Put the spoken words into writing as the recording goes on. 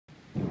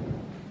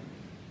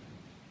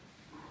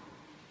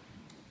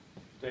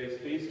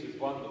Today's feast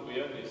is one that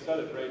we only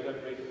celebrate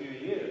every few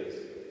years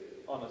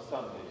on a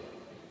Sunday,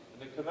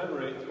 and it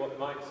commemorates what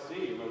might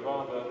seem a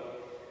rather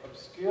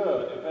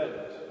obscure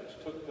event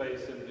which took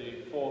place in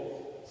the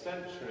 4th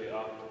century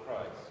after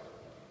Christ,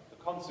 the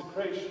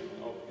consecration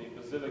of the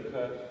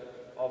Basilica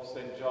of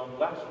St. John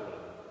Lateran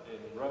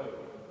in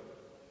Rome.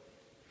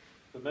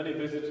 For many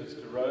visitors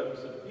to Rome,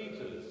 St.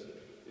 Peter's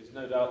is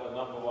no doubt the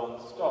number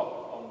one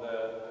stop on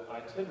their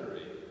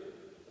itinerary.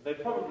 They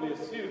probably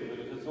assume that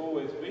it has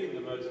always been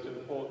the most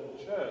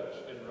important church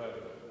in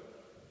Rome.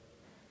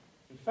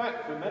 In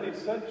fact, for many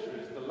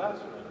centuries, the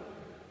Lateran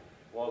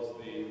was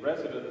the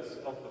residence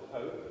of the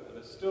Pope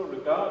and is still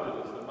regarded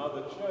as the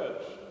mother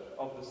church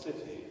of the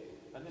city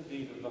and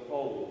indeed of the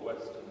whole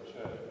Western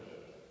Church.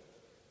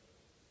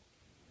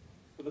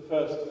 For the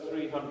first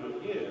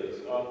 300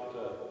 years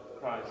after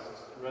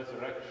Christ's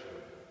resurrection,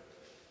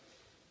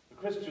 the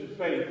Christian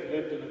faith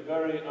lived in a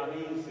very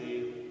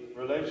uneasy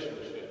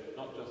relationship,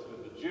 not just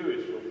with the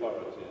Jewish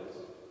authorities,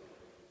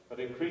 but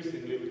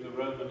increasingly with the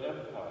Roman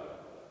Empire.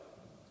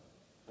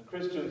 And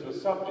Christians were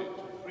subject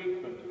to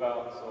frequent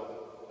bouts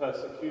of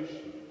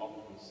persecution,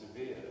 often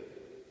severe.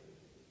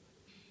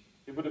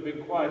 It would have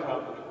been quite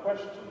out of the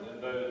question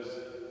in those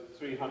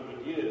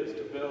 300 years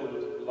to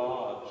build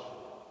large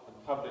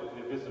and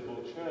publicly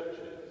visible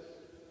churches.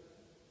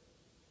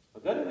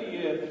 But then in the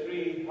year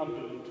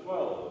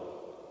 312,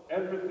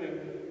 everything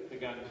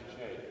began to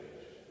change.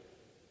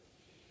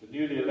 The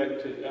newly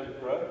elected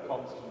emperor,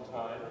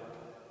 Constantine,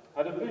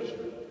 had a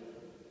vision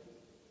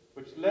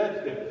which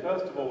led him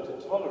first of all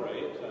to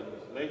tolerate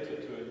and later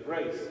to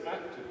embrace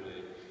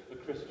actively the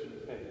Christian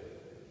faith.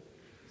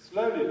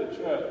 Slowly the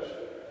church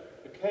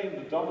became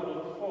the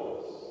dominant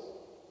force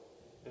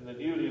in the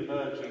newly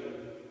emerging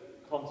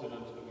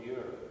continent of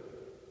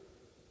Europe.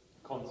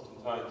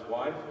 Constantine's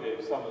wife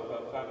gave some of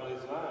her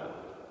family's land,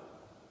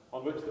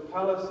 on which the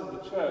palace and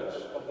the church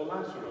of the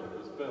Lateran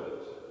was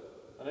built.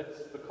 And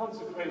it's the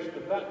consecration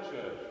of that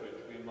church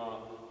which we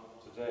mark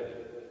today.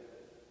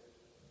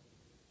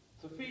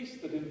 It's a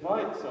feast that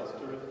invites us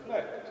to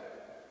reflect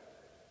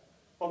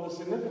on the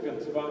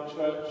significance of our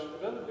church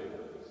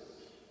buildings,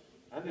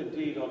 and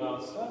indeed on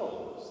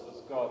ourselves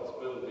as God's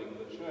building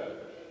the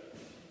church.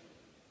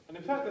 And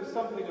in fact, there's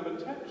something of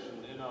a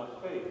tension in our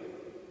faith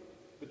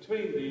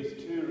between these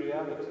two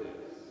realities.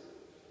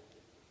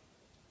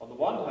 On the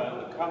one hand,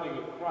 the coming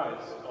of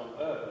Christ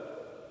on earth,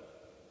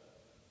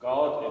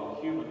 God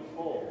in human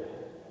form,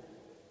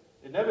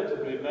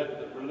 inevitably meant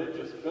that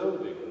religious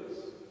buildings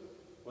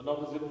were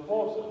not as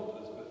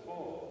important as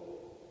before.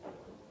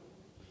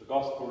 The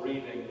Gospel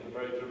reading, the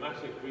very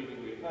dramatic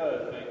reading we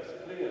heard, makes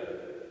clear.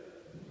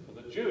 For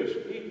the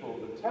Jewish people,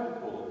 the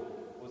temple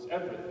was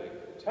everything.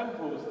 The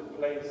temple was the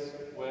place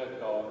where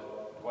God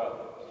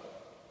dwelt.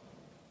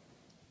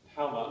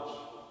 How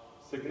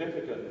much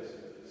significance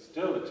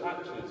still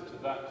attaches to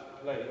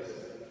that place,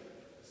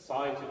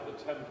 site of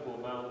the Temple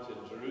Mount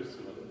in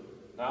Jerusalem,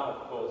 now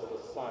of course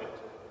the site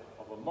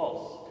of a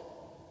mosque.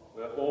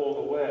 We're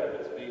all aware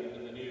it's been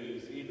in the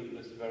news even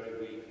this very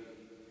week.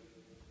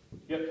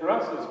 Yet for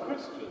us as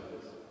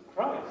Christians,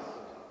 Christ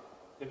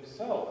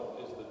himself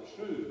is the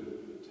true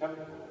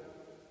temple.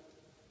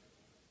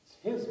 It's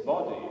his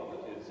body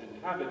that is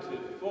inhabited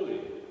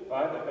fully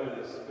by the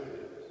Holy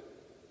Spirit.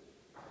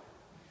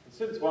 And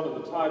since one of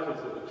the titles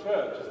of the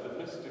church is the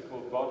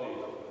mystical body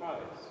of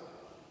Christ,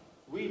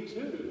 we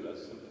too,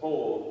 as St.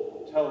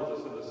 Paul tells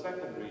us in the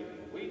second reading,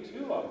 we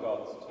too are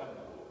God's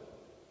temple,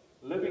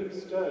 living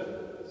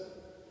stones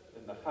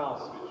in the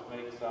house which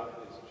makes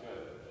up his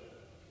church.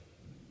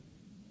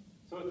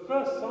 So at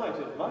first sight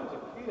it might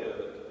appear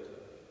that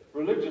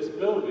religious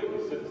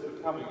buildings since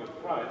the coming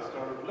of Christ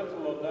are of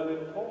little or no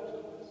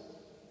importance.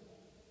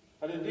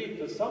 And indeed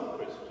for some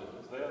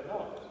Christians they are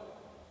not.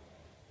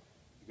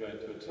 You go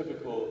into a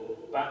typical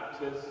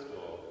Baptist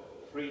or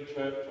Free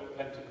Church or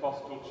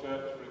Pentecostal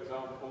church, for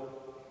example,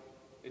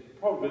 it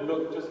probably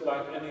looked just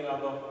like any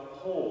other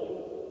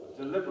hall,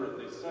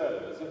 deliberately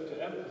so, as if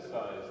to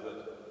emphasize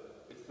that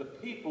it's the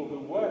people who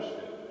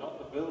worship, not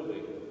the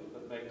building,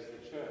 that makes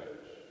the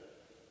church.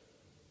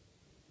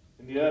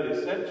 In the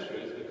early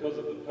centuries, because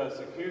of the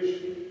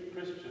persecution,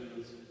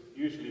 Christians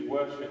usually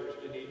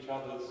worshipped in each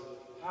other's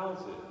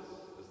houses,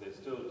 as they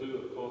still do,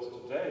 of course,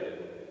 today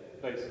in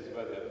places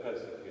where they're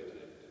persecuted.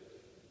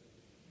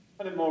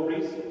 And in more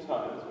recent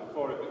times,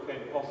 before it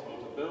became possible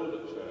to build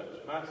a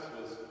church, Mass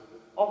was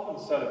often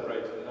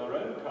celebrated in our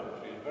own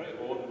country in very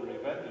ordinary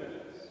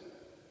venues.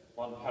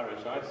 One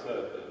parish I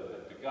served in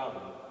had begun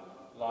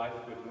life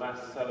with Mass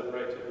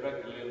celebrated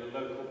regularly in the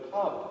local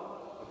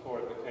pub before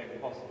it became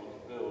possible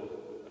to build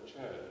a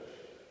church.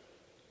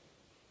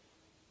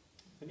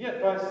 And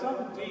yet by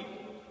some deep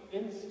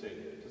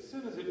instinct, as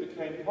soon as it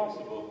became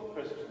possible for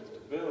Christians to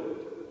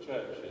build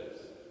churches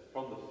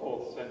from the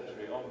 4th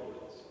century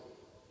onwards,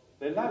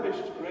 they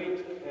lavished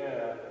great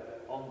care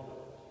on them.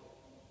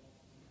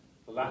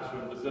 The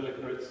Lateran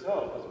Basilica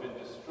itself has been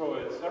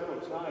destroyed several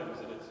times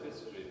in its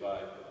history by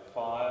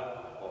fire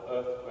or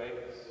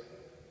earthquakes,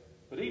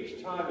 but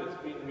each time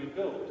it's been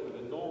rebuilt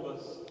with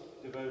enormous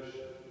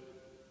devotion.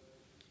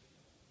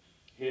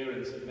 Here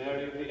in St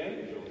Mary of the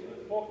Angels,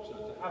 we're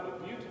fortunate to have a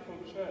beautiful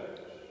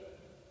church,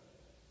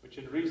 which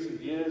in recent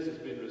years has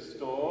been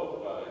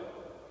restored by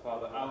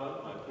Father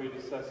Allen, my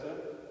predecessor,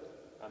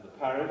 and the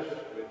parish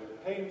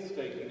with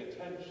painstaking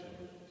attention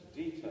to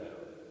detail,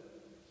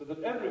 so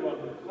that everyone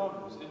who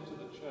comes into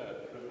the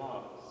church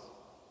remarks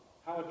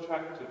how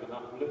attractive and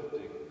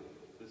uplifting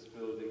this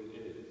building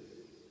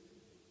is.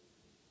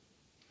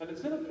 And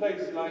it's in a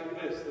place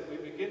like this that we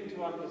begin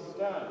to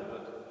understand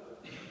that,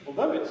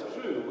 although it's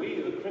true,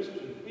 we, the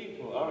Christian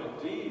people, are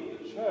indeed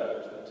the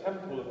church, the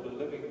temple of the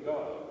living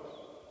God,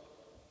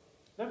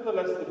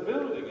 nevertheless the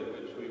building in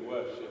which we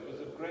worship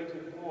is of great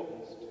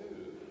importance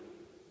too,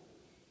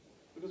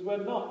 because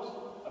we're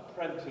not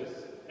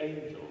apprentice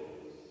angels.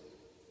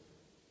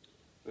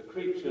 We're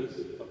creatures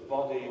of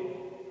body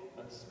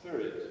and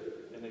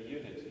spirit in a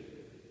unity.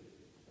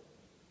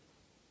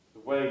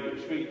 The way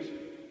you treat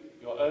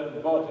your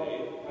own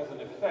body has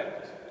an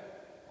effect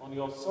on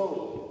your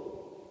soul.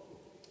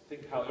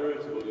 Think how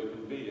irritable you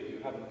can be if you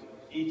haven't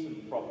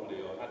eaten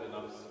properly or had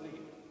enough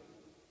sleep.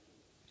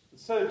 And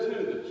so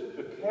too,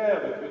 the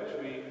care with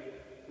which we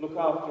look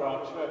after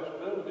our church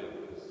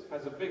buildings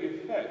has a big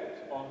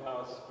effect on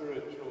our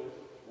spiritual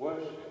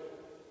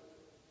worship,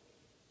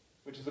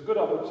 which is a good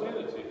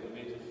opportunity for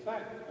me to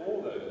thank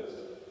all those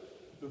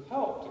who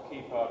help to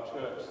keep our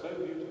church so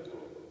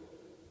beautiful.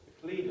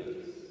 The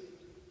cleaners,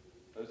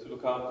 those who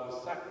look after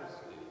the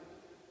sacristy,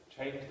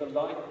 change the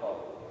light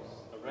bulbs,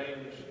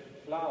 arrange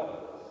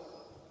flowers.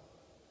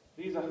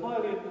 These are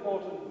highly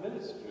important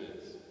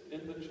ministries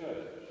in the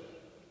church,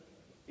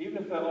 even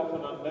if they're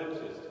often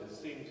unnoticed and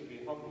seem to be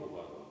humble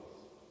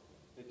ones.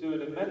 They do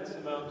an immense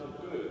amount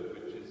of good,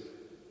 which is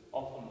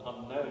often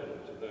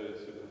unknown to those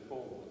who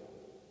perform them.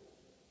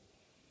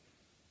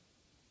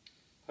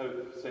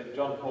 Pope St.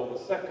 John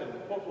Paul II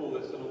put all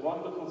this in a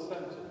wonderful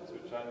sentence,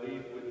 which I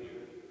leave with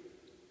you.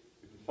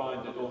 You can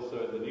find it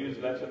also in the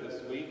newsletter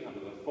this week, under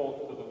the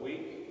thought for the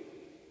week.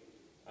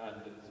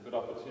 And it's a good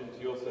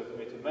opportunity also for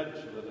me to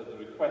mention that at the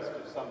request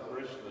of some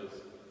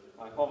parishioners,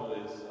 my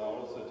homilies are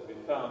also to be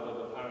found on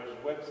the parish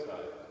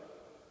website.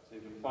 So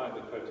you can find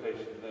the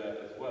quotation there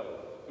as well.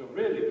 If you're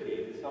really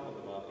keen, some of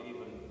them are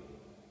even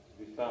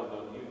to be found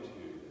on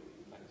YouTube,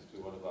 thanks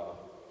to one of our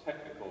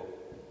technical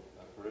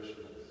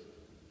parishioners.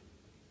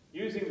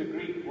 Using the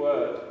Greek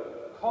word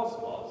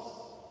cosmos,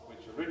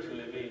 which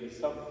originally means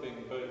something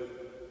both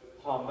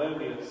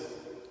harmonious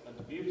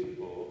and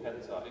beautiful,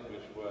 hence our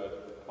English word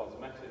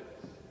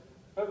cosmetics,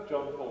 Pope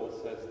John Paul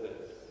says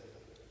this: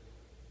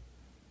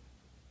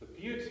 the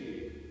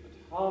beauty and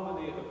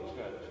harmony of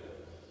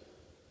churches,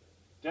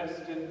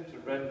 destined to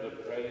render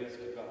praise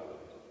to God,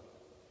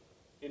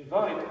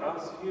 invite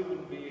us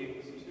human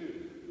beings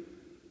too,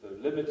 though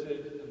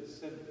limited and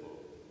sinful,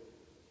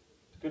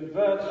 to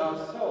convert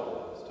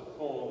ourselves to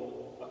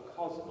form a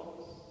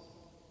cosmos,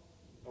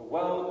 a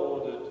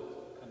well-ordered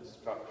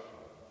construction,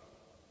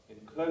 in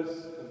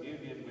close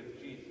communion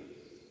with Jesus,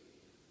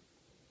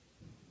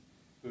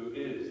 who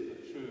is